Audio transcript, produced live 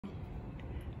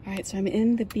All right, so I'm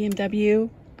in the BMW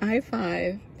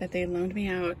i5 that they loaned me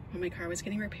out when my car was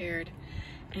getting repaired,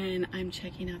 and I'm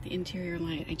checking out the interior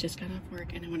light. I just got off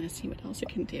work and I want to see what else it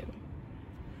can do.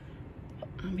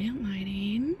 Ambient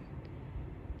lighting.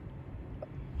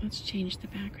 Let's change the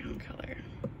background color.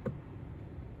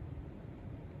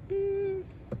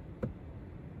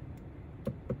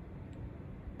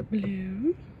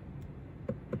 Blue.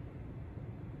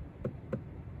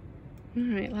 All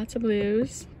right, lots of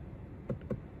blues.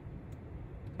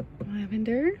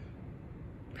 Lavender.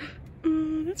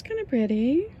 Oh, that's kind of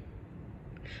pretty.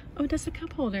 Oh, that's a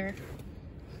cup holder.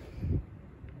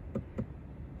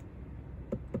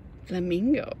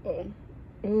 Flamingo.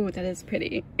 Oh, that is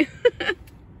pretty.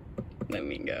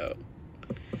 Flamingo.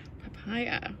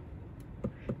 Papaya.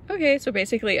 Okay, so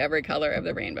basically every color of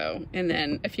the rainbow, and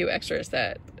then a few extras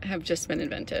that have just been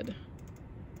invented.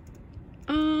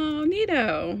 Oh,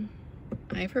 neato.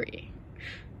 Ivory.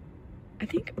 I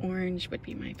think orange would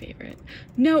be my favorite.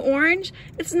 No, orange?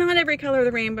 It's not every color of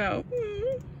the rainbow.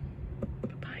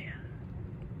 Papaya.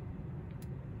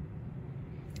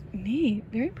 Neat,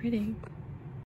 very pretty.